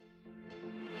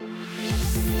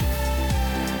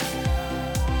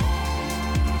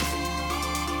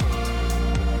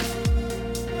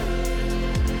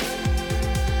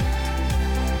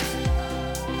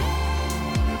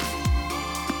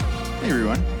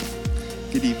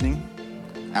good evening,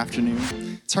 afternoon.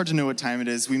 It's hard to know what time it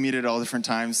is. We meet at all different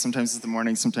times. Sometimes it's the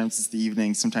morning, sometimes it's the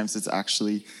evening, sometimes it's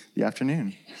actually the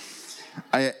afternoon.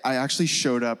 I actually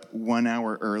showed up 1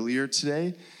 hour earlier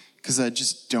today because I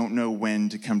just don't know when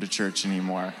to come to church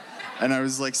anymore. And I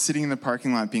was like sitting in the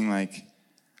parking lot being like,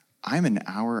 I'm an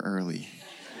hour early.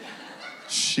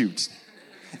 Shoot.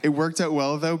 It worked out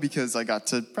well though because I got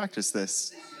to practice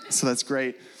this. So that's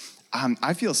great.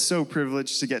 I feel so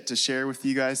privileged to get to share with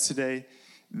you guys today.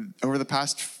 Over the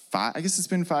past I guess it's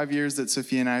been 5 years that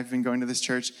Sophia and I have been going to this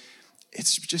church.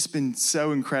 It's just been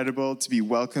so incredible to be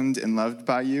welcomed and loved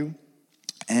by you.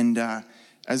 And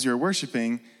as you were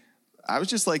worshiping, I was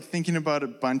just like thinking about a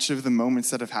bunch of the moments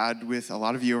that I've had with a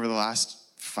lot of you over the last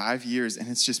 5 years. And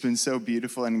it's just been so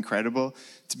beautiful and incredible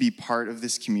to be part of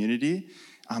this community.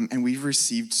 And we've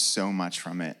received so much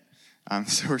from it.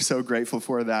 So we're so grateful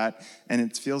for that. And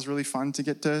it feels really fun to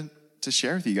get to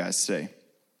share with you guys today.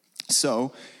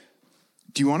 So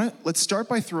let's start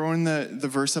by throwing the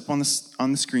verse up on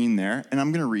the screen there. And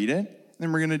I'm going to read it. And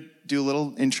then we're going to do a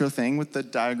little intro thing with the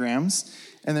diagrams.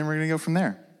 And then we're going to go from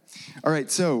there. All right,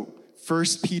 so 1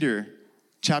 Peter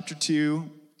chapter 2,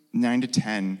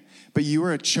 9-10. But you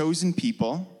are a chosen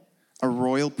people, a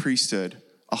royal priesthood,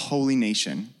 a holy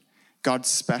nation, God's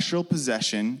special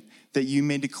possession, that you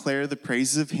may declare the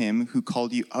praises of him who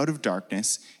called you out of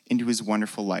darkness into his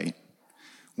wonderful light.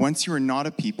 Once you were not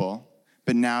a people,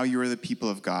 but now you are the people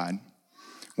of God.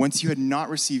 Once you had not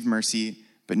received mercy,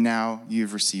 but now you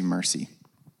have received mercy.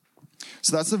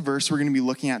 So that's the verse we're going to be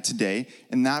looking at today.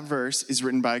 And that verse is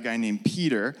written by a guy named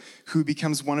Peter, who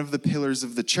becomes one of the pillars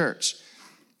of the church.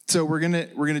 So we're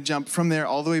gonna jump from there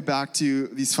all the way back to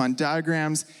these fun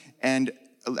diagrams. And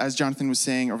as Jonathan was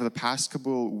saying, over the past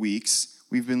couple weeks,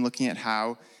 we've been looking at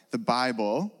how the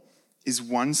Bible is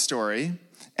one story,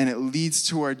 and it leads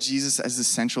toward Jesus as the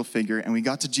central figure. And we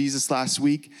got to Jesus last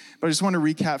week, but I just want to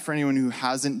recap for anyone who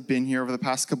hasn't been here over the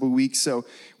past couple of weeks. So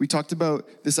we talked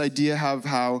about this idea of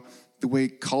how the way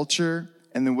culture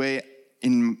and the way,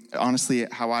 honestly,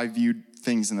 how I viewed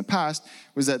things in the past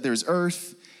was that there's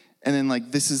earth, and then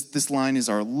like this line is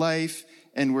our life,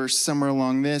 and we're somewhere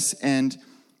along this, and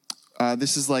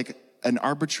this is like an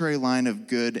arbitrary line of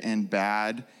good and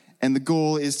bad, and the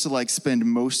goal is to like spend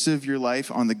most of your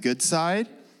life on the good side,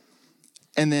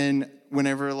 and then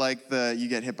whenever like you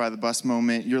get hit by the bus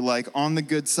moment, you're like on the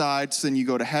good side, so then you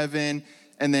go to heaven,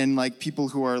 and then like people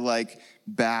who are like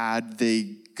bad,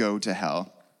 they go to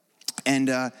hell.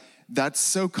 And that's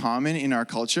so common in our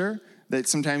culture that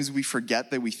sometimes we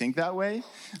forget that we think that way.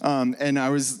 And I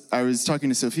was talking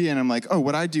to Sophia, and I'm like, oh,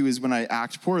 what I do is when I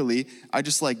act poorly, I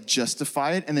just like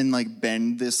justify it and then like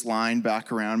bend this line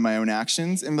back around my own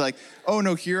actions and be like, oh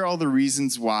no, here are all the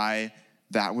reasons why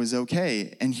that was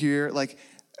okay. And here, like,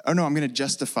 oh no, I'm going to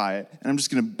justify it. And I'm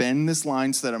just going to bend this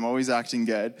line so that I'm always acting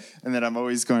good and that I'm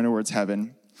always going towards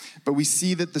heaven. But we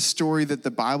see that the story that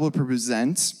the Bible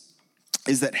presents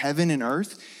is that heaven and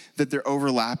earth, that they're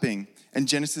overlapping. And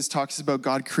Genesis talks about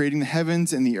God creating the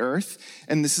heavens and the earth,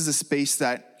 and this is a space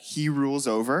that he rules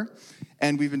over.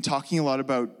 And we've been talking a lot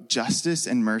about justice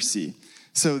and mercy.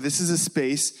 So this is a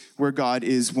space where God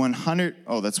is 100,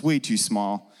 oh, that's way too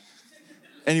small.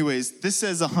 Anyways, this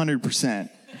says 100%.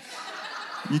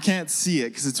 You can't see it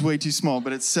because it's way too small,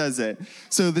 but it says it.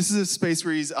 So this is a space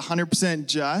where he's 100%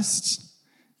 just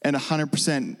and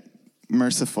 100%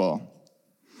 merciful.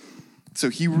 So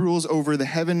he rules over the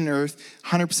heaven and earth,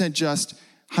 100% just,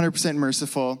 100%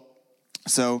 merciful.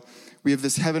 So we have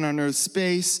this heaven on earth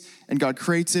space, and God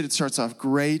creates it. It starts off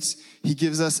great. He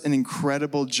gives us an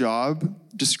incredible job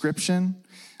description.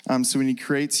 So when he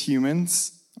creates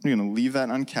humans, I'm going to leave that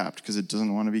uncapped because it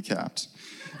doesn't want to be capped.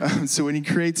 So when he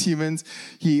creates humans,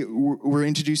 we're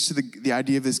introduced to the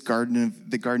idea of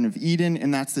the Garden of Eden,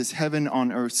 and that's this heaven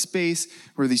on earth space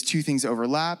where these two things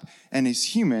overlap. And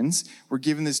as humans, we're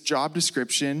given this job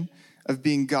description of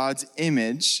being God's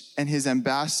image and his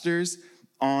ambassadors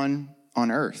on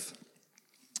earth.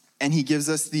 And he gives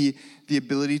us the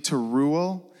ability to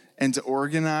rule and to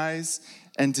organize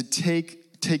and to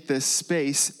take this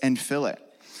space and fill it.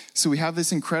 So we have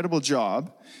this incredible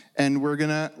job. And we're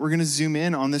gonna zoom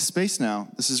in on this space now.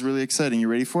 This is really exciting. You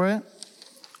ready for it?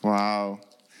 Wow.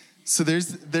 So there's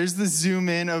the zoom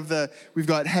in of we've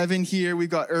got heaven here, we've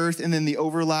got earth, and then the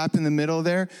overlap in the middle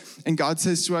there. And God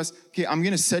says to us, okay, I'm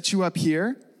gonna set you up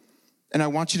here, and I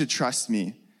want you to trust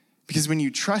me. Because when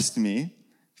you trust me,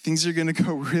 things are gonna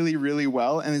go really, really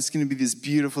well, and it's gonna be this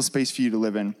beautiful space for you to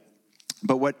live in.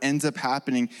 But what ends up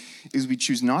happening is we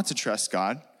choose not to trust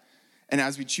God. And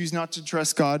as we choose not to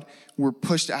trust God, we're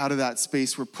pushed out of that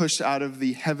space. We're pushed out of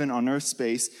the heaven on earth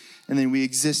space. And then we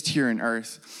exist here in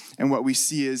earth. And what we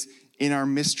see is in our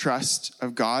mistrust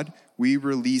of God, we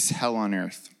release hell on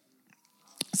earth.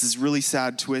 It's this really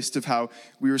sad twist of how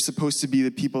we were supposed to be the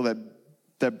people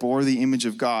that bore the image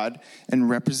of God and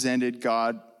represented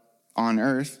God on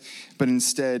earth, but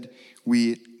instead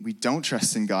we don't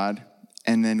trust in God,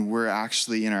 and then we're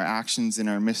actually, in our actions, in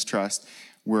our mistrust,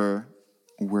 we're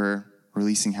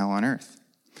releasing hell on earth.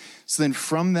 So then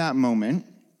from that moment,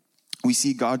 we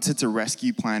see God sets a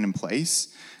rescue plan in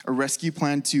place, a rescue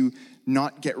plan to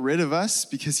not get rid of us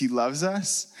because he loves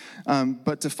us,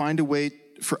 but to find a way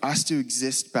for us to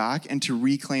exist back and to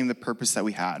reclaim the purpose that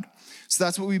we had. So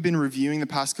that's what we've been reviewing the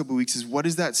past couple of weeks, is what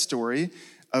is that story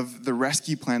of the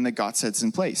rescue plan that God sets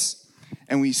in place?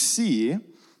 And we see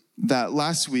that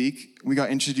last week we got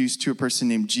introduced to a person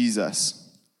named Jesus.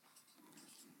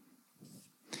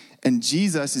 And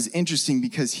Jesus is interesting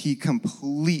because he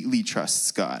completely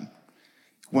trusts God,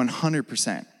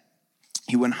 100%.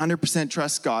 He 100%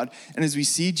 trusts God. And as we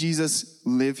see Jesus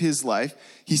live his life,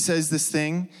 he says this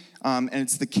thing, and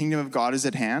it's the kingdom of God is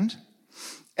at hand.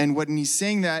 And when he's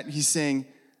saying that, he's saying,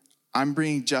 I'm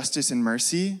bringing justice and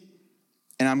mercy,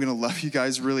 and I'm going to love you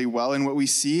guys really well. And what we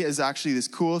see is actually this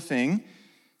cool thing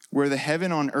where the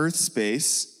heaven on earth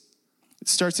space, it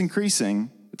starts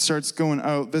increasing. It starts going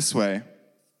out this way.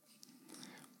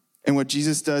 And what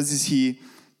Jesus does is he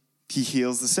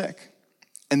heals the sick.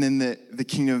 And then the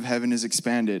kingdom of heaven is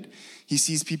expanded. He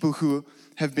sees people who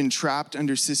have been trapped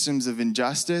under systems of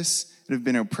injustice and have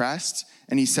been oppressed,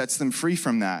 and he sets them free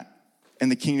from that. And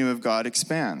the kingdom of God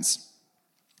expands.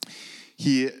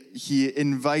 He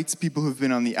invites people who've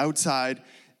been on the outside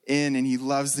in, and he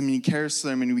loves them and he cares for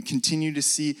them. And we continue to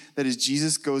see that as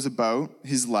Jesus goes about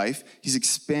his life, he's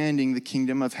expanding the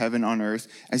kingdom of heaven on earth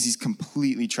as he's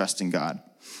completely trusting God.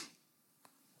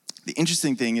 The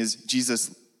interesting thing is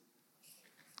Jesus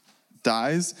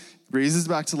dies, raises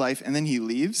back to life, and then he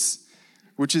leaves,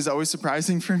 which is always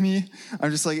surprising for me. I'm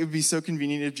just like, it would be so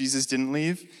convenient if Jesus didn't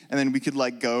leave, and then we could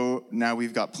go, now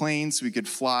we've got planes, we could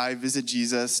fly, visit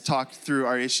Jesus, talk through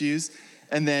our issues,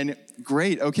 and then,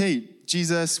 great, okay,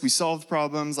 Jesus, we solved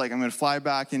problems, I'm going to fly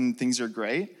back and things are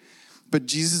great. But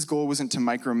Jesus' goal wasn't to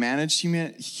micromanage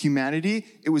humanity,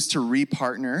 it was to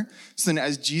repartner. So then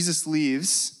as Jesus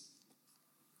leaves,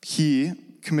 he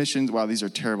commissions, wow, these are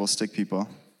terrible stick people.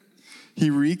 He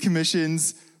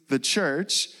recommissions the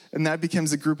church, and that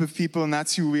becomes a group of people, and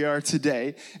that's who we are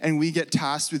today. And we get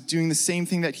tasked with doing the same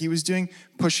thing that he was doing,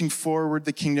 pushing forward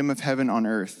the kingdom of heaven on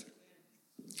earth.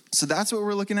 So that's what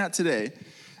we're looking at today.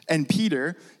 And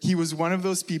Peter, he was one of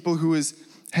those people who was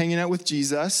hanging out with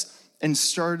Jesus and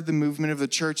started the movement of the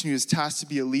church, and he was tasked to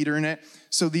be a leader in it.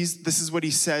 So this is what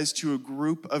he says to a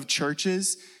group of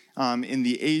churches in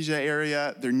the Asia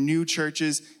area. They're new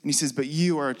churches. And he says, but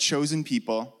you are a chosen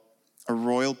people, a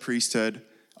royal priesthood,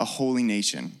 a holy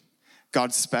nation,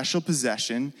 God's special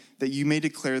possession, that you may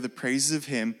declare the praises of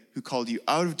him who called you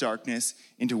out of darkness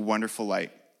into wonderful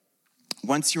light.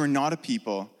 Once you were not a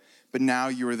people, but now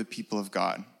you are the people of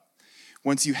God.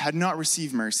 Once you had not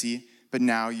received mercy, but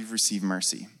now you've received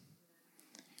mercy.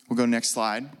 We'll go next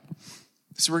slide.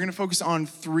 So we're going to focus on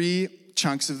 3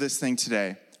 chunks of this thing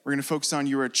today. We're going to focus on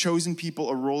you are a chosen people,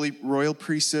 a royal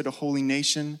priesthood, a holy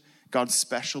nation, God's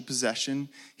special possession.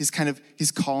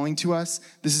 He's calling to us.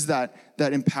 This is that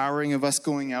empowering of us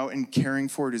going out and caring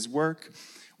forward his work.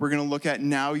 We're going to look at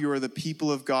now you are the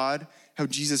people of God, how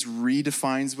Jesus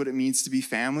redefines what it means to be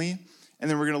family. And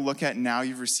then we're going to look at now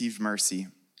you've received mercy.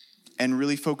 And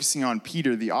really focusing on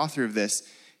Peter, the author of this,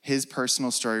 his personal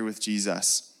story with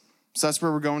Jesus. So that's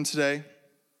where we're going today.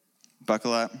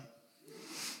 Buckle up.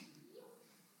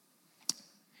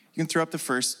 You can throw up the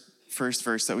first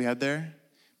verse that we had there.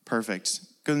 Perfect.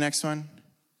 Go to the next one.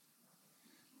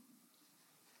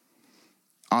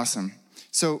 Awesome.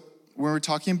 So when we're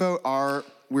talking about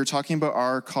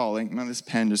our calling. Man, this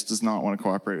pen just does not want to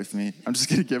cooperate with me. I'm just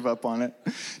going to give up on it.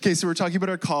 Okay, so we're talking about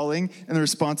our calling and the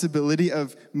responsibility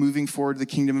of moving forward the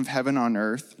kingdom of heaven on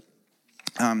earth.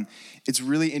 It's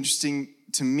really interesting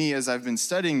to me as I've been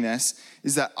studying this,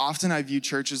 is that often I view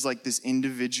church as like this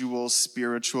individual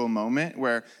spiritual moment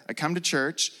where I come to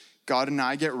church, God and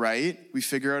I get right, we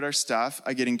figure out our stuff,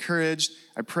 I get encouraged,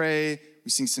 I pray,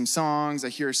 we sing some songs, I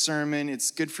hear a sermon,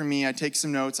 it's good for me, I take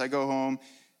some notes, I go home,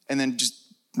 and then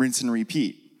just rinse and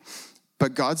repeat.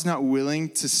 But God's not willing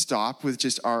to stop with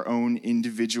just our own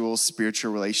individual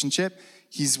spiritual relationship.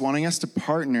 He's wanting us to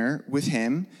partner with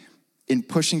him in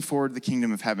pushing forward the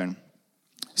kingdom of heaven.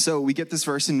 So we get this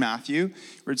verse in Matthew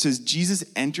where it says, Jesus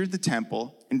entered the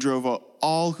temple and drove out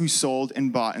all who sold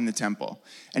and bought in the temple.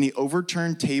 And he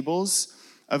overturned tables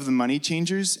of the money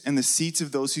changers and the seats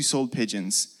of those who sold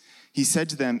pigeons. He said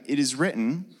to them, it is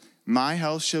written, My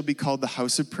house shall be called the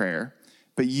house of prayer,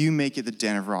 but you make it the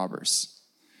den of robbers."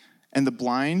 And the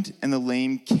blind and the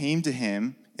lame came to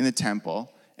him in the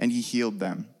temple, and he healed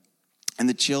them. And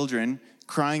the children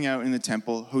crying out in the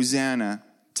temple, "Hosanna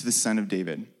to the Son of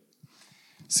David."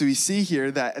 So we see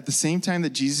here that at the same time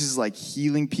that Jesus is like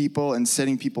healing people and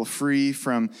setting people free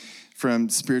from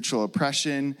spiritual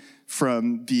oppression,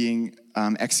 from being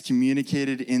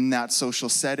excommunicated in that social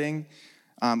setting,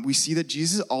 we see that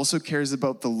Jesus also cares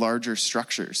about the larger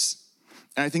structures.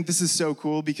 And I think this is so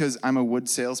cool because I'm a wood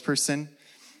salesperson.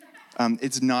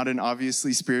 It's not an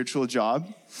obviously spiritual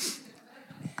job.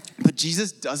 But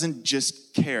Jesus doesn't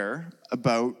just care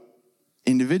about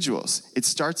individuals. It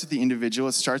starts with the individual,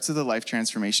 it starts with the life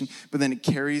transformation, but then it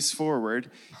carries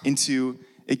forward into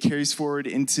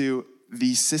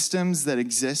the systems that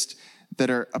exist that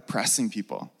are oppressing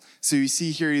people. So you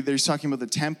see here, there's talking about the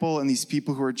temple and these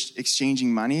people who are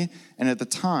exchanging money. And at the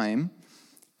time,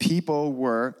 people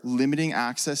were limiting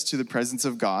access to the presence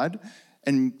of God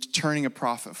and turning a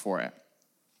profit for it.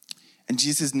 And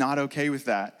Jesus is not okay with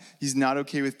that. He's not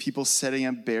okay with people setting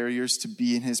up barriers to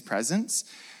be in his presence.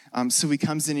 So he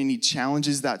comes in and he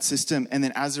challenges that system. And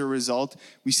then as a result,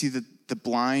 we see that the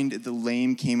blind, the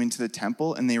lame came into the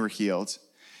temple and they were healed.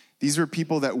 These were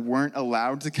people that weren't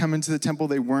allowed to come into the temple.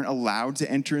 They weren't allowed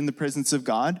to enter in the presence of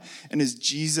God. And as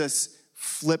Jesus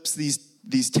flips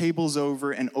these tables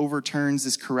over and overturns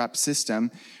this corrupt system,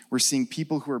 we're seeing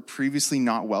people who are previously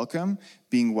not welcome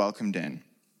being welcomed in.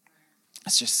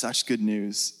 It's just such good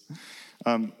news.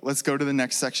 Let's go to the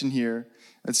next section here.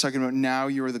 It's talking about now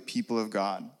you are the people of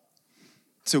God.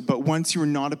 So, but once you were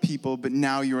not a people, but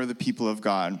now you are the people of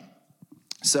God.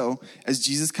 So as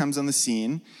Jesus comes on the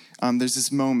scene, there's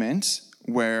this moment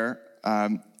where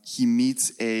he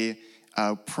meets a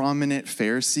prominent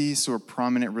Pharisee, so a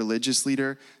prominent religious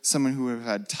leader, someone who would have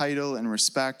had title and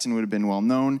respect and would have been well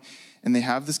known. And they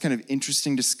have this kind of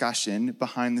interesting discussion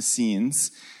behind the scenes.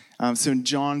 So in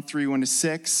John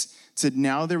 3:1-6, it said,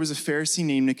 "Now there was a Pharisee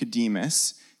named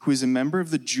Nicodemus, who is a member of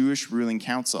the Jewish ruling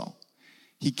council.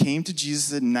 He came to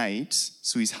Jesus at night,"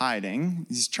 so he's hiding.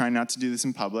 He's trying not to do this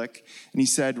in public. "And he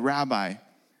said, 'Rabbi,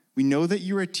 we know that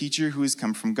you are a teacher who has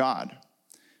come from God.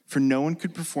 For no one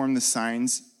could perform the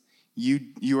signs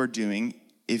you are doing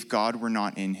if God were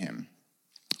not in him.'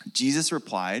 Jesus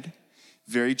replied,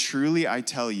 'Very truly I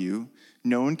tell you,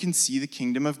 no one can see the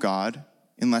kingdom of God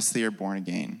unless they are born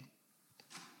again.'"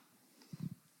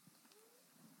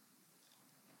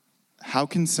 "How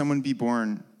can someone be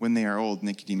born when they are old?"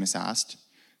 Nicodemus asked.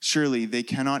 "Surely they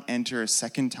cannot enter a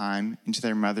second time into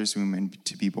their mother's womb and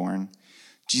to be born."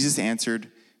 Jesus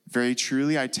answered, "Very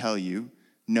truly I tell you,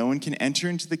 no one can enter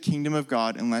into the kingdom of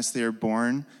God unless they are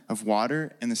born of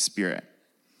water and the Spirit.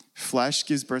 Flesh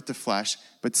gives birth to flesh,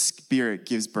 but Spirit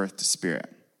gives birth to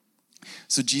spirit."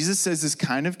 So Jesus says this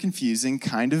kind of confusing,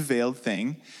 kind of veiled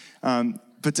thing.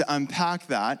 But to unpack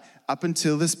that, up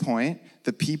until this point,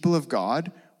 the people of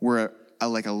God were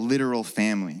like a literal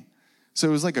family. So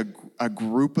it was like a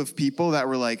group of people that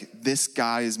were like, "This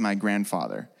guy is my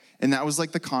grandfather." And that was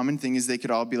like the common thing, is they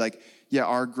could all be like, "Yeah,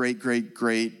 our great, great,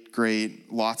 great,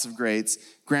 great, lots of greats,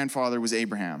 grandfather was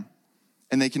Abraham."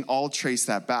 And they can all trace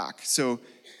that back. So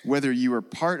whether you were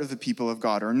part of the people of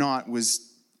God or not, it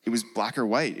was black or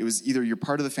white. It was either you're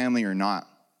part of the family or not.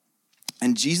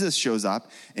 And Jesus shows up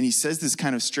and he says this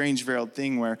kind of strange veiled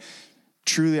thing where,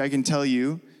 "Truly I can tell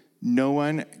you, no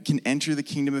one can enter the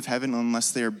kingdom of heaven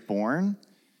unless they are born."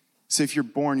 So if you're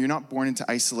born, you're not born into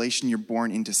isolation, you're born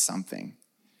into something.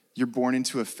 You're born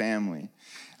into a family.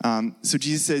 So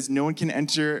Jesus says no one can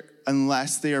enter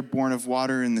unless they are born of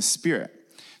water and the Spirit.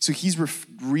 So he's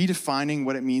redefining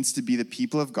what it means to be the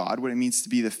people of God, what it means to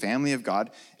be the family of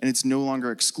God, and it's no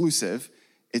longer exclusive,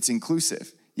 it's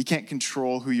inclusive. You can't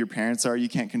control who your parents are, you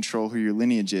can't control who your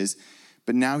lineage is,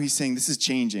 but now he's saying this is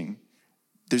changing.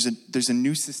 There's a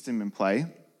new system in play,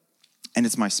 and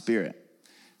it's my Spirit.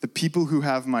 The people who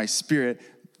have my Spirit,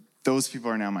 those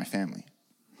people are now my family.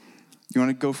 You want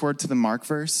to go forward to the Mark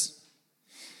verse?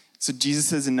 So Jesus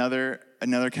says another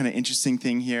kind of interesting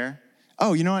thing here.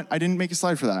 Oh, you know what? I didn't make a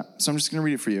slide for that, so I'm just going to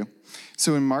read it for you.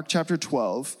 So in Mark chapter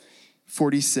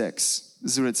 12:46,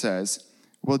 this is what it says.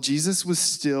 "While Jesus was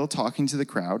still talking to the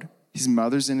crowd, his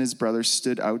mothers and his brothers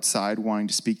stood outside wanting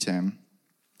to speak to him.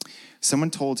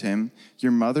 Someone told him,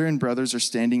 'Your mother and brothers are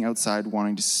standing outside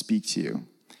wanting to speak to you.'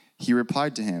 He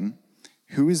replied to him,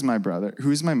 'Who is my brother?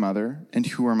 Who is my mother, and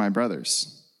who are my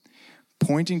brothers?'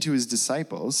 Pointing to his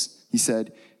disciples, he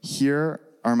said, 'Here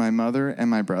are my mother and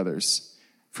my brothers.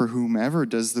 For whomever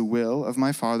does the will of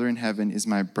my Father in heaven is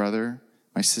my brother,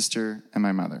 my sister, and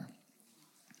my mother.'"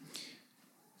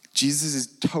 Jesus is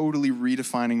totally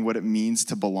redefining what it means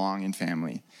to belong in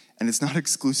family. And it's not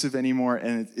exclusive anymore,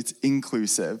 and it's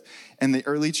inclusive. And the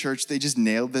early church, they just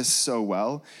nailed this so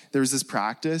well. There was this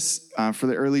practice for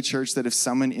the early church that if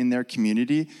someone in their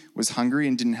community was hungry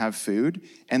and didn't have food,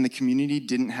 and the community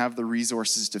didn't have the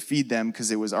resources to feed them because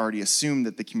it was already assumed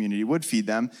that the community would feed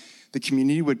them, the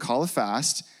community would call a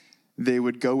fast. They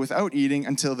would go without eating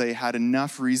until they had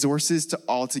enough resources to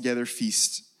altogether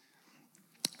feast.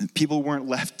 People weren't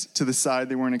left to the side.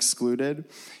 They weren't excluded.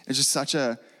 It's just such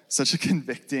a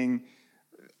convicting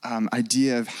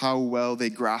idea of how well they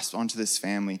grasped onto this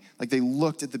family. Like they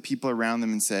looked at the people around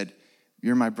them and said,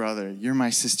 "You're my brother, you're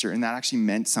my sister," and that actually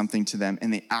meant something to them,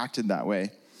 and they acted that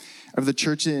way. Of the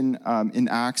church in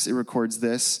Acts, it records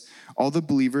this: all the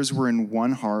believers were in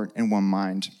one heart and one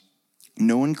mind.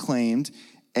 No one claimed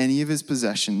any of his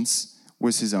possessions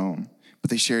was his own,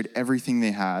 but they shared everything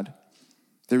they had.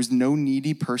 There was no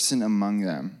needy person among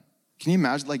them. Can you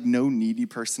imagine, like, no needy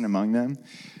person among them?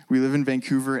 We live in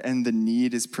Vancouver, and the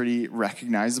need is pretty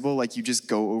recognizable. Like, you just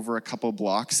go over a couple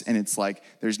blocks, and it's like,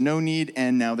 there's no need,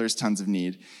 and now there's tons of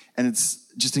need. And it's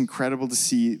just incredible to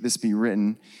see this be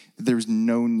written, that there was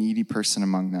no needy person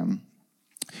among them.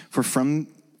 For from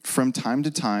time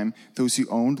to time, those who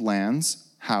owned lands,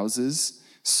 houses,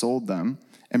 sold them,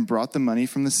 and brought the money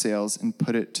from the sales and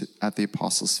put it at the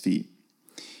apostles' feet.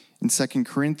 In 2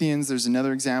 Corinthians, there's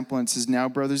another example, and it says, "Now,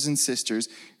 brothers and sisters,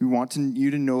 we want you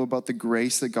to know about the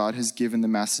grace that God has given the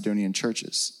Macedonian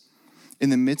churches. In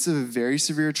the midst of a very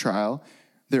severe trial,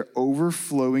 their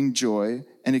overflowing joy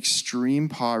and extreme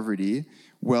poverty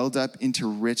welled up into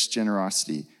rich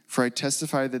generosity. For I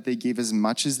testify that they gave as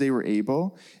much as they were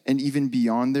able, and even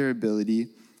beyond their ability,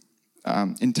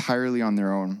 entirely on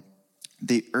their own.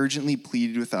 They urgently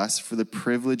pleaded with us for the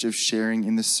privilege of sharing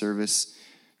in the service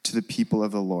to the people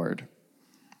of the Lord."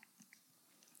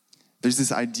 There's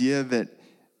this idea that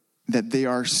they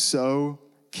are so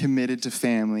committed to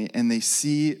family, and they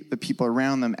see the people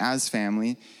around them as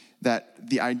family, that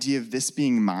the idea of this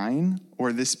being mine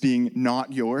or this being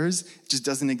not yours just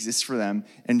doesn't exist for them.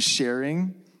 And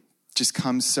sharing just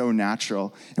comes so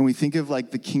natural. And we think of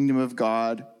like the kingdom of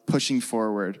God pushing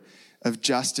forward, of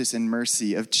justice and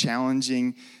mercy, of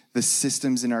challenging the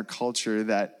systems in our culture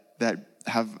that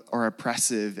are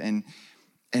oppressive and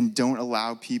don't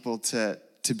allow people to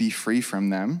be free from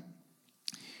them.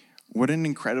 What an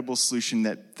incredible solution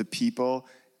that the people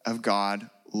of God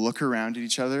look around at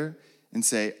each other and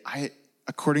say,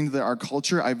 according to our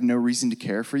culture, I have no reason to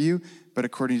care for you, but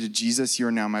according to Jesus, you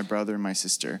are now my brother and my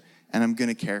sister, and I'm going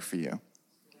to care for you.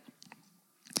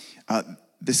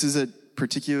 This is a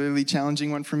particularly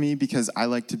challenging one for me because I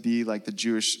like to be like the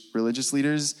Jewish religious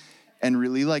leaders and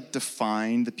really like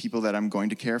define the people that I'm going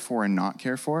to care for and not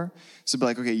care for. So be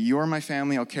like, okay, you're my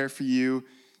family, I'll care for you.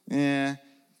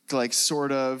 Like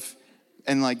sort of.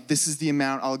 And like, this is the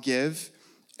amount I'll give.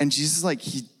 And Jesus, like,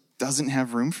 he doesn't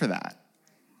have room for that.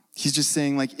 He's just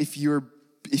saying, like, if you're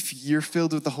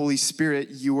filled with the Holy Spirit,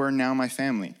 you are now my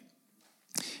family.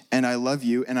 And I love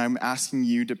you, and I'm asking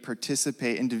you to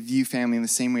participate and to view family in the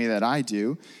same way that I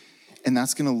do. And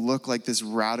that's going to look like this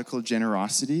radical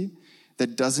generosity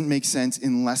that doesn't make sense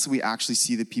unless we actually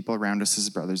see the people around us as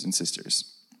brothers and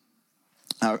sisters.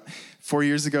 4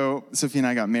 years ago, Sophia and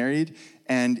I got married,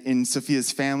 and in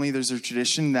Sophia's family, there's a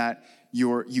tradition that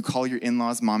you call your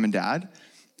in-laws mom and dad.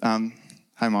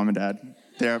 Hi, mom and dad.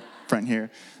 They're up front here.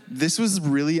 This was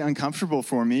really uncomfortable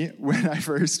for me when I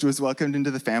first was welcomed into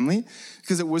the family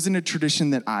because it wasn't a tradition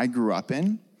that I grew up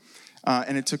in.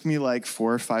 And it took me like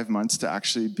 4 or 5 months to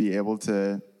actually be able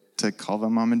to call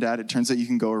them mom and dad. It turns out you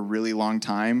can go a really long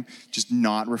time just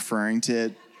not referring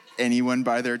to anyone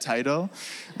by their title.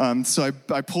 So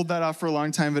I pulled that off for a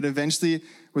long time, but eventually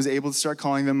was able to start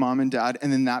calling them mom and dad.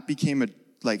 And then that became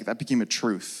a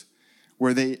truth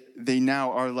where they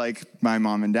now are like my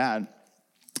mom and dad.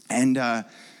 And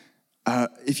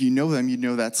if you know them, you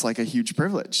know that's like a huge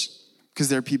privilege because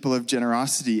they're people of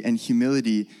generosity and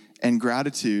humility and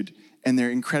gratitude, and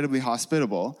they're incredibly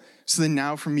hospitable. So then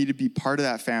now for me to be part of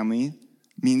that family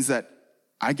means that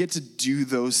I get to do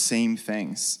those same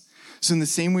things. So in the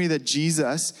same way that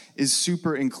Jesus is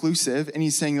super inclusive, and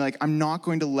he's saying, like, I'm not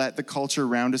going to let the culture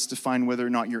around us define whether or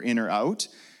not you're in or out,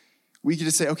 we get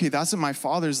to say, okay, that's what my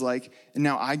Father's like, and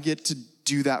now I get to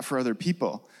do that for other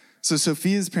people. So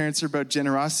Sophia's parents are about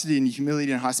generosity and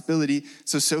humility and hospitality.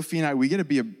 So Sophie and I, we get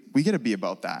to be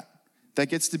about that. That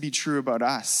gets to be true about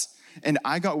us. And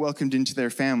I got welcomed into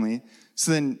their family.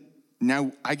 So then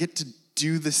now I get to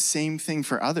do the same thing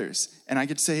for others. And I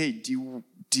get to say, hey, do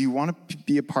you want to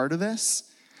be a part of this?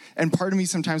 And part of me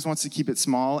sometimes wants to keep it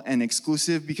small and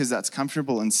exclusive because that's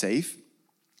comfortable and safe.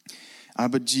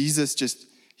 But Jesus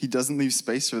he doesn't leave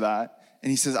space for that. And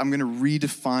he says, I'm going to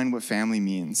redefine what family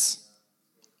means.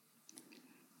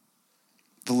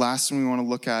 The last one we want to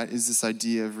look at is this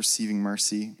idea of receiving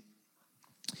mercy.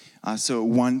 So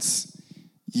once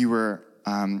you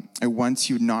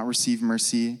would not receive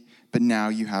mercy, but now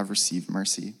you have received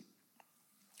mercy.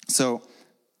 So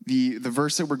the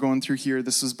verse that we're going through here,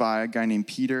 this was by a guy named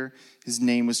Peter. His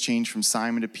name was changed from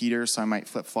Simon to Peter, so I might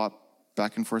flip-flop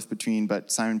back and forth between,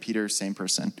 but Simon, Peter, same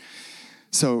person.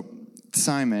 So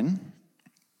Simon,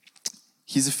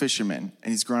 he's a fisherman,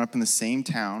 and he's grown up in the same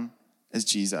town as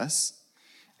Jesus.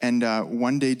 And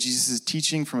one day, Jesus is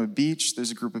teaching from a beach.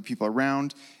 There's a group of people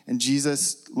around, and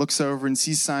Jesus looks over and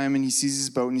sees Simon. He sees his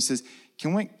boat, and he says,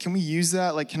 can we use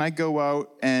that? Like, can I go out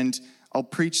and I'll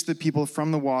preach to the people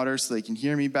from the water so they can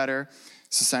hear me better?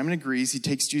 So Simon agrees. He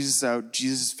takes Jesus out.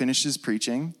 Jesus finishes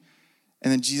preaching,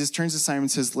 and then Jesus turns to Simon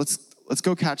and says, let's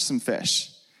go catch some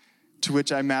fish. To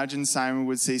which I imagine Simon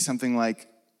would say something like,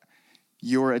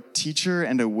 you're a teacher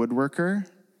and a woodworker.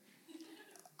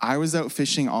 I was out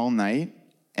fishing all night,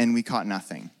 and we caught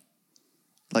nothing.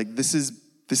 Like, this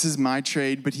is my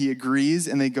trade, but he agrees,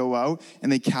 and they go out,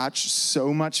 and they catch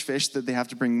so much fish that they have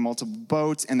to bring multiple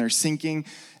boats, and they're sinking.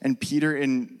 And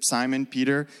Simon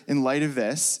Peter, in light of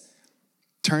this,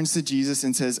 turns to Jesus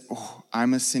and says, oh,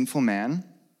 I'm a sinful man.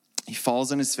 He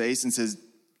falls on his face and says,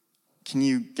 can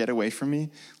you get away from me?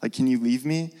 Like, can you leave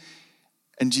me?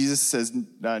 And Jesus says,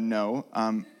 no.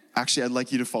 Actually, I'd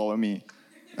like you to follow me.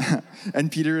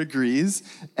 And Peter agrees,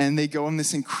 and they go on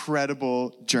this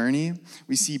incredible journey.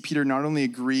 We see Peter not only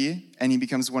agree, and he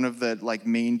becomes one of the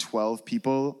main 12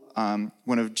 people,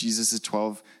 one of Jesus'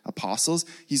 12 apostles.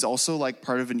 He's also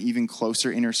part of an even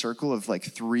closer inner circle of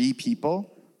 3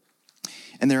 people.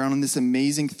 And they're on this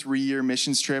amazing 3-year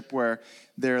missions trip where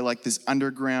they're this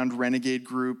underground renegade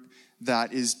group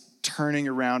that is turning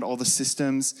around all the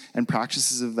systems and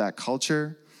practices of that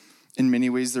culture. In many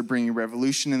ways, they're bringing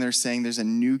revolution, and they're saying there's a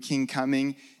new king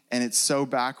coming, and it's so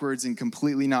backwards and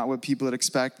completely not what people would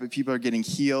expect, but people are getting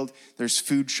healed. There's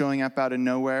food showing up out of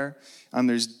nowhere.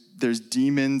 There's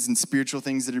demons and spiritual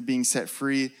things that are being set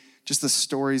free. Just the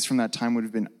stories from that time would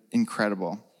have been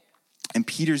incredible. And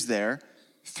Peter's there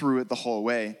through it the whole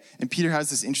way. And Peter has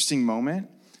this interesting moment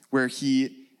where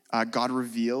God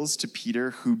reveals to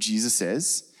Peter who Jesus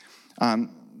is.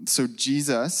 So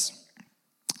Jesus,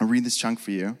 I'll read this chunk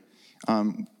for you.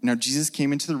 Now Jesus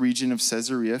came into the region of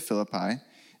Caesarea Philippi,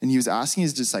 and he was asking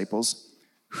his disciples,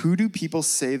 who do people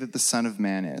say that the Son of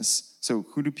Man is? So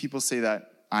who do people say that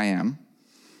I am?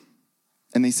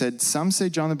 And they said, some say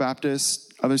John the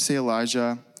Baptist, others say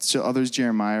Elijah, still others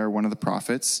Jeremiah or one of the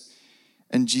prophets.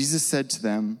 And Jesus said to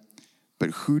them, but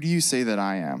who do you say that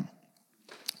I am?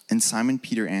 And Simon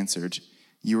Peter answered,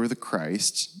 you are the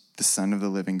Christ, the Son of the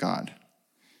living God.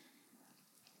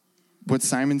 What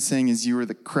Simon's saying is you are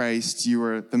the Christ, you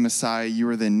are the Messiah, you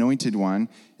are the anointed one.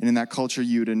 And in that culture,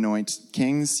 you would anoint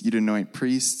kings, you'd anoint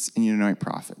priests, and you'd anoint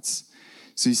prophets.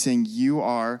 So he's saying you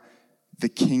are the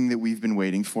king that we've been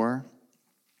waiting for.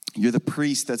 You're the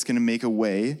priest that's going to make a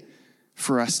way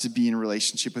for us to be in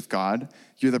relationship with God.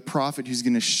 You're the prophet who's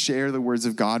going to share the words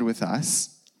of God with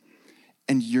us.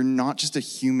 And you're not just a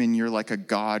human, you're like a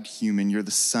God human. You're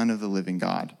the Son of the living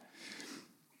God.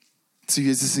 So he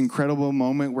has this incredible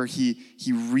moment where he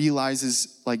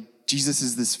realizes Jesus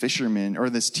is this fisherman or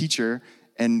this teacher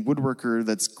and woodworker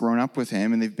that's grown up with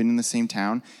him, and they've been in the same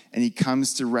town, and he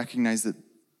comes to recognize that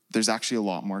there's actually a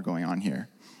lot more going on here.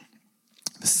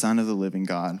 The Son of the living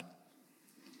God.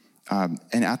 And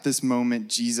at this moment,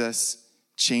 Jesus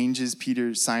changes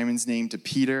Simon's name to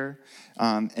Peter,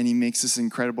 and he makes this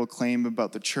incredible claim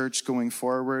about the church going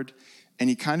forward, and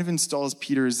he kind of installs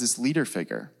Peter as this leader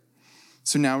figure.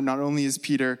 So now not only is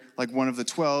Peter one of the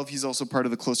 12, he's also part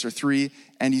of the closer 3,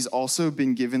 and he's also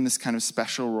been given this kind of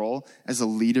special role as a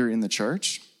leader in the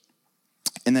church.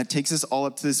 And that takes us all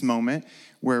up to this moment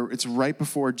where it's right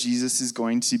before Jesus is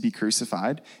going to be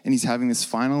crucified, and he's having this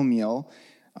final meal,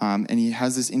 and he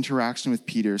has this interaction with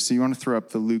Peter. So you want to throw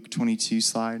up the Luke 22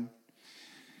 slide?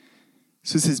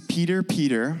 So it says, Peter,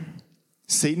 Peter,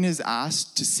 Satan has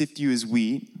asked to sift you as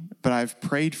wheat, but I've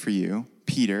prayed for you,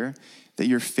 Peter, that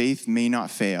your faith may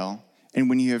not fail. And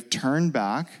when you have turned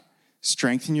back,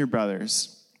 strengthen your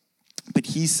brothers. But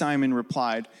he, Simon,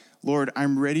 replied, Lord,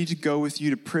 I'm ready to go with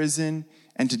you to prison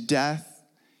and to death.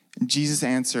 And Jesus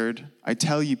answered, I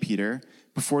tell you, Peter,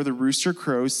 before the rooster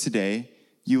crows today,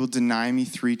 you will deny me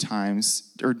 3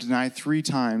 times, or deny 3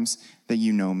 times that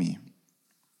you know me.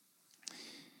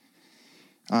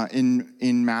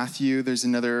 In Matthew, there's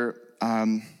another,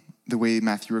 the way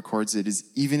Matthew records it is,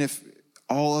 even if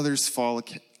all others fall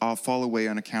away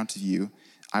on account of you,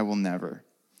 I will never.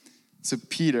 So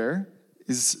Peter,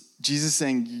 is Jesus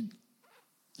saying,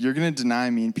 you're going to deny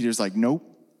me? And Peter's like, nope,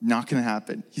 not going to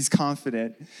happen. He's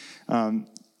confident.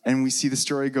 And we see the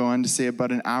story go on to say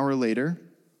about an hour later.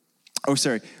 Oh,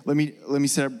 sorry. Let me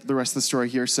set up the rest of the story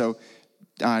here. So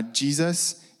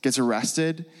Jesus gets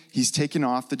arrested. He's taken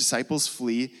off. The disciples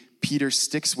flee. Peter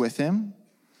sticks with him,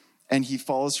 and he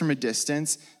follows from a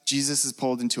distance. Jesus is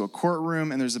pulled into a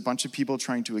courtroom, and there's a bunch of people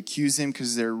trying to accuse him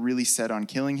because they're really set on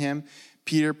killing him.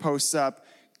 Peter posts up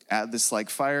at this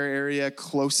fire area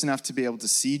close enough to be able to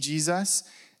see Jesus,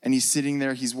 and he's sitting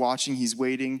there, he's watching, he's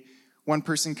waiting. One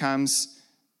person comes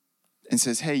and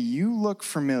says, hey, you look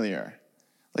familiar.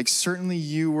 Certainly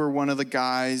you were one of the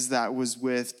guys that was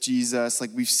with Jesus.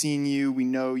 We've seen you, we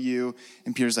know you.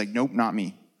 And Peter's like, nope, not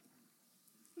me.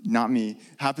 Not me.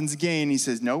 Happens again, he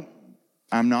says, nope,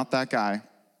 I'm not that guy.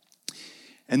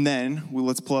 And then,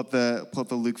 let's pull up the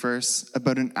Luke verse.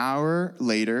 About an hour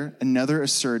later, another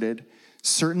asserted,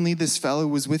 certainly this fellow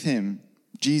was with him,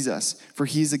 Jesus, for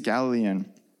he's a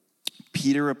Galilean.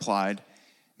 Peter replied,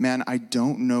 man, I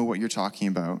don't know what you're talking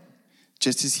about.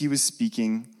 Just as he was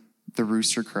speaking, the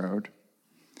rooster crowed.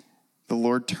 The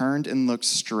Lord turned and looked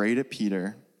straight at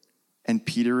Peter, and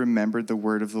Peter remembered the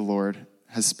word of the Lord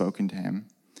has spoken to him.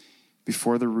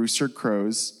 Before the rooster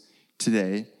crows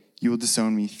today, you will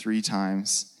disown me 3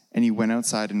 times. And he went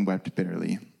outside and wept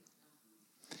bitterly.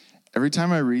 Every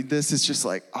time I read this, it's just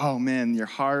oh man, your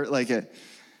heart,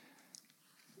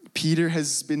 Peter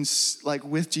has been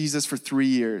with Jesus for 3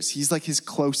 years. He's his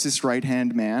closest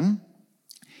right-hand man.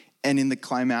 And in the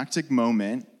climactic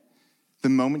moment, the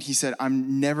moment he said,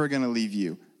 I'm never going to leave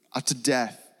you, up to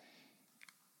death,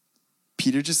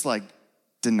 Peter just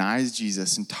denies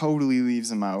Jesus and totally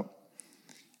leaves him out.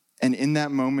 And in that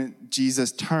moment,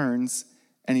 Jesus turns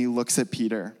and he looks at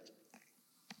Peter.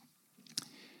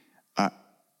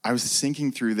 I was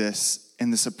thinking through this,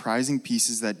 and the surprising piece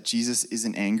is that Jesus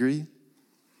isn't angry.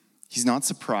 He's not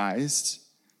surprised.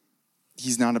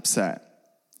 He's not upset.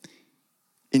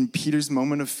 In Peter's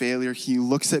moment of failure, he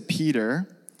looks at Peter,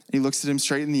 and he looks at him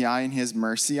straight in the eye, and he has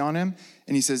mercy on him.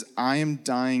 And he says, I am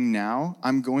dying now.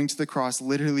 I'm going to the cross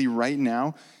literally right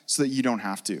now so that you don't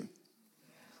have to.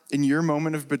 In your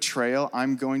moment of betrayal,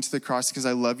 I'm going to the cross because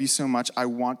I love you so much. I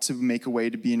want to make a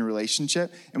way to be in a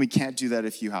relationship, and we can't do that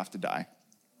if you have to die.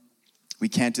 We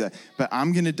can't do that. But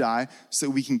I'm going to die so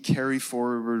we can carry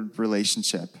forward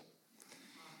relationship.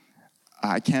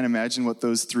 I can't imagine what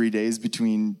those 3 days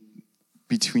between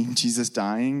Jesus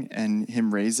dying and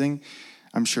him raising.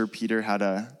 I'm sure Peter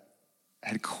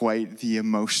had quite the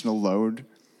emotional load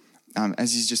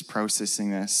as he's just processing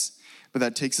this. But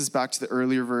that takes us back to the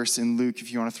earlier verse in Luke,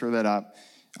 if you want to throw that up.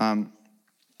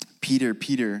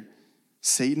 Peter,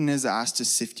 Satan has asked to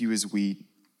sift you as wheat,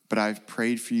 but I've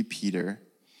prayed for you, Peter,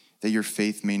 that your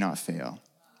faith may not fail.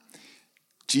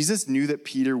 Jesus knew that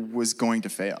Peter was going to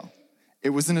fail.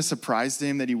 It wasn't a surprise to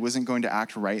him that he wasn't going to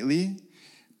act rightly.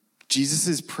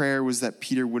 Jesus' prayer was that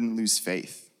Peter wouldn't lose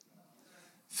faith.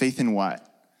 Faith in what?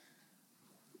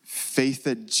 Faith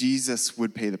that Jesus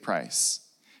would pay the price.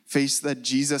 Faith that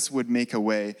Jesus would make a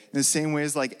way. In the same way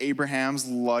as Abraham's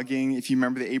lugging, if you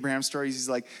remember the Abraham stories,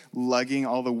 he's lugging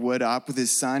all the wood up with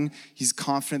his son. He's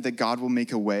confident that God will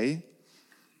make a way.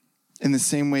 In the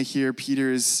same way here,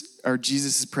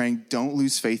 Jesus is praying, don't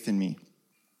lose faith in me.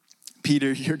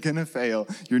 Peter, you're going to fail.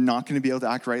 You're not going to be able to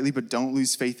act rightly, but don't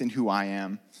lose faith in who I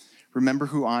am. Remember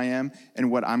who I am and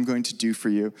what I'm going to do for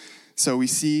you. So we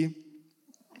see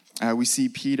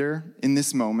Peter in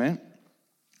this moment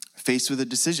faced with a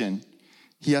decision.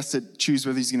 He has to choose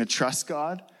whether he's going to trust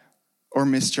God or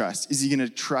mistrust. Is he going to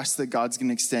trust that God's going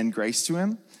to extend grace to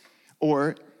him?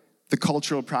 Or the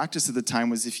cultural practice at the time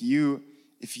was if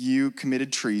you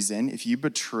committed treason, if you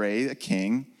betray a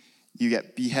king, you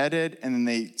get beheaded and then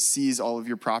they seize all of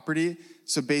your property.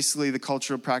 So basically the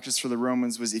cultural practice for the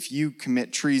Romans was if you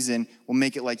commit treason, we'll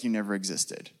make it like you never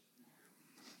existed.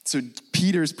 So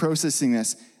Peter's processing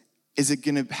this. Is it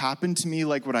going to happen to me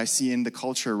like what I see in the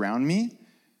culture around me?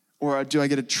 Or do I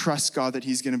get to trust God that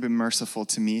he's going to be merciful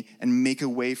to me and make a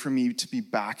way for me to be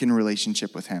back in a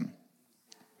relationship with him?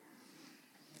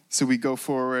 So we go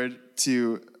forward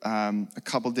to a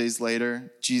couple days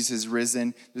later. Jesus is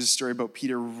risen. There's a story about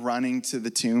Peter running to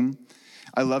the tomb.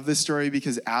 I love this story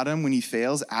because Adam, when he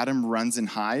fails, Adam runs and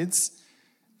hides.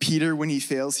 Peter, when he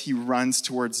fails, he runs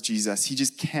towards Jesus. He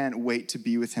just can't wait to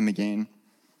be with him again.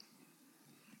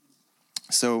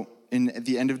 So at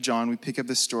the end of John, we pick up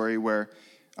the story where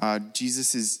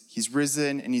he's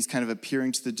risen and he's kind of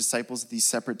appearing to the disciples at these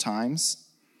separate times.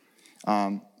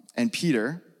 And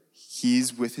Peter,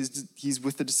 he's with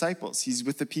the disciples. He's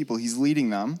with the people. He's leading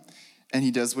them. and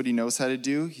he does what he knows how to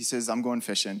do. He says, I'm going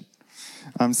fishing.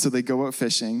 So they go out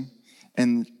fishing,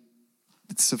 and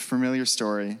it's a familiar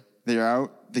story. They're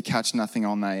out, they catch nothing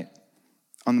all night.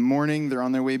 On the morning, they're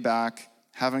on their way back,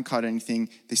 haven't caught anything.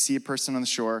 They see a person on the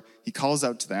shore. He calls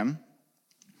out to them.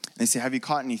 They say, have you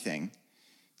caught anything?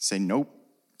 They say, nope.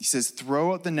 He says,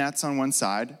 throw out the nets on one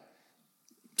side,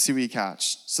 see what you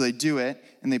catch. So they do it,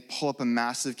 and they pull up a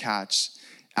massive catch.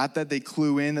 At that, they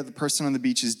clue in that the person on the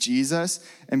beach is Jesus,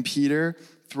 and Peter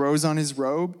throws on his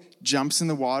robe, jumps in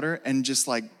the water, and just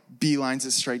like beelines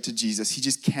it straight to Jesus. He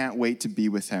just can't wait to be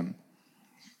with him.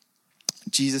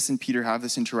 Jesus and Peter have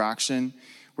this interaction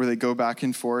where they go back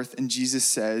and forth, and Jesus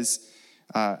says,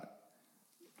 let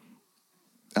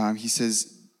me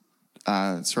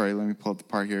pull up the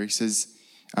part here. He says,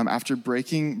 after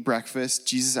breaking breakfast,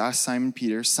 Jesus asked Simon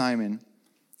Peter, Simon,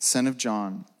 son of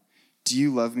John, do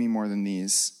you love me more than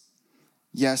these?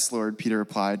 Yes, Lord, Peter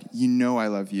replied, you know I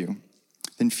love you.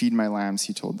 Then feed my lambs,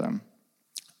 he told them.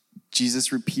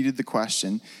 Jesus repeated the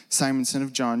question, Simon, son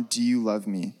of John, do you love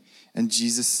me? And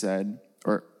Jesus said,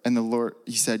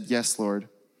 he said, yes, Lord,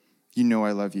 you know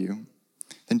I love you.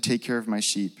 Then take care of my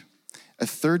sheep. A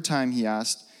third time he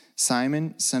asked,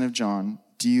 Simon, son of John,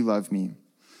 do you love me?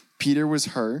 Peter was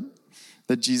hurt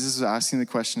that Jesus was asking the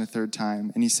question a third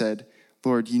time, and he said,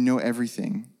 Lord, you know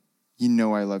everything. You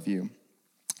know I love you.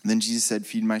 And then Jesus said,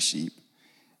 feed my sheep.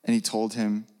 And he told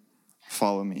him,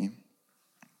 follow me.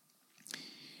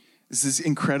 This is this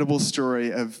incredible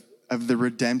story of the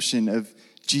redemption, of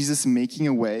Jesus making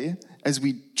a way as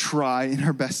we try in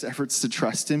our best efforts to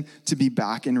trust him, to be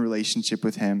back in relationship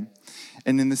with him.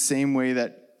 And in the same way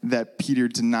that Peter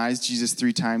denies Jesus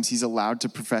 3 times, he's allowed to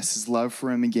profess his love for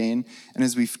him again. And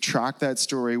as we track that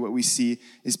story, what we see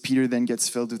is Peter then gets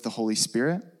filled with the Holy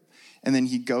Spirit. And then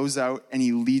he goes out and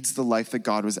he leads the life that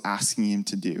God was asking him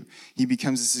to do. He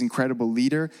becomes this incredible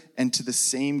leader, and to the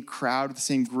same crowd, the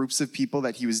same groups of people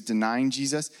that he was denying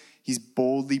Jesus, he's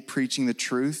boldly preaching the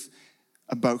truth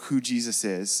about who Jesus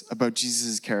is, about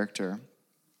Jesus' character.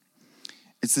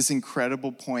 It's this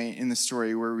incredible point in the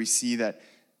story where we see that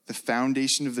the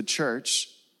foundation of the church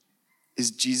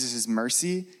is Jesus'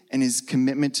 mercy and his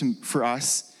commitment for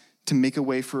us to make a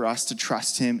way for us to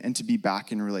trust him and to be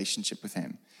back in relationship with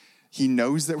him. He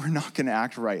knows that we're not going to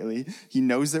act rightly. He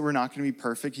knows that we're not going to be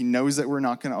perfect. He knows that we're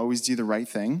not going to always do the right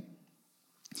thing.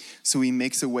 So he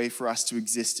makes a way for us to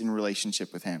exist in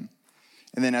relationship with him.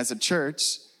 And then as a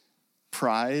church,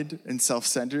 pride and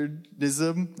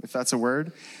self-centeredism, if that's a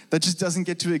word, that just doesn't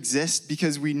get to exist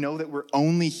because we know that we're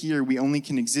only here, we only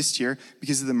can exist here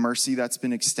because of the mercy that's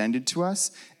been extended to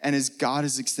us. And as God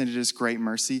has extended us great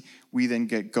mercy, we then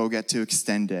get to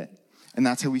extend it. And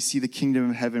that's how we see the kingdom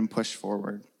of heaven push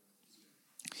forward.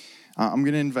 I'm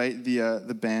going to invite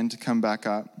the band to come back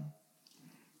up.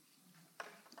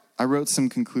 I wrote some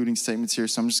concluding statements here,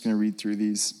 so I'm just going to read through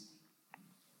these.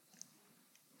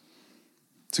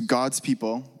 To God's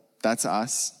people, that's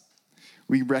us,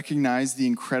 we recognize the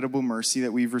incredible mercy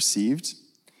that we've received,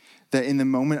 that in the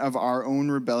moment of our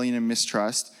own rebellion and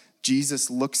mistrust, Jesus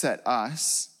looks at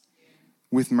us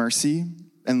with mercy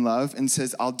and love and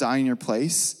says, I'll die in your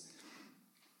place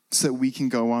so that we can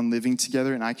go on living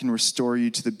together and I can restore you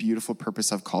to the beautiful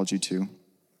purpose I've called you to.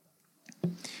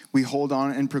 We hold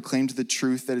on and proclaim to the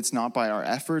truth that it's not by our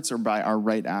efforts or by our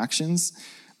right actions,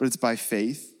 but it's by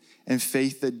faith, and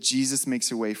faith that Jesus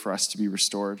makes a way for us to be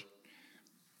restored.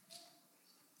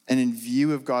 And in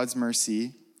view of God's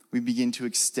mercy, we begin to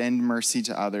extend mercy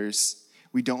to others.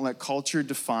 We don't let culture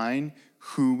define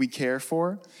who we care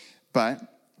for, but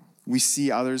we see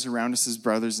others around us as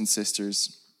brothers and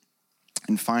sisters.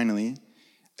 And finally,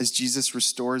 as Jesus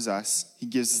restores us, he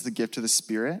gives us the gift of the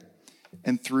Spirit.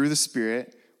 And through the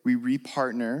Spirit, we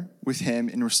repartner with him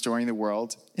in restoring the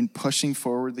world, in pushing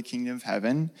forward the kingdom of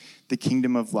heaven, the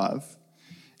kingdom of love,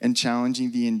 and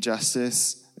challenging the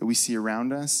injustice that we see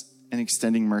around us and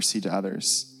extending mercy to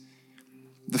others.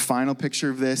 The final picture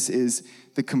of this is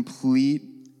the complete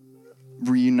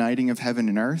reuniting of heaven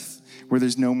and earth, where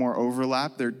there's no more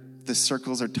overlap. The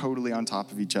circles are totally on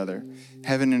top of each other.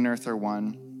 Heaven and earth are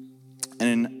one. And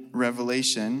in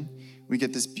Revelation, we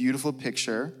get this beautiful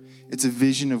picture. It's a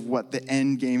vision of what the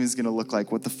end game is going to look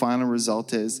like, what the final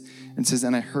result is. And it says,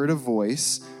 and I heard a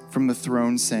voice from the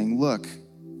throne saying, look,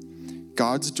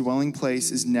 God's dwelling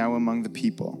place is now among the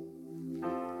people,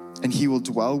 and he will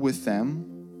dwell with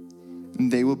them,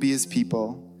 and they will be his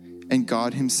people, and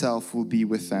God himself will be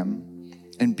with them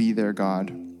and be their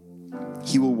God.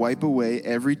 He will wipe away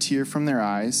every tear from their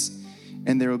eyes,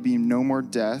 and there will be no more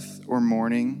death or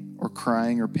mourning or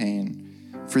crying or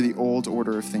pain, for the old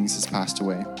order of things has passed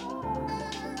away.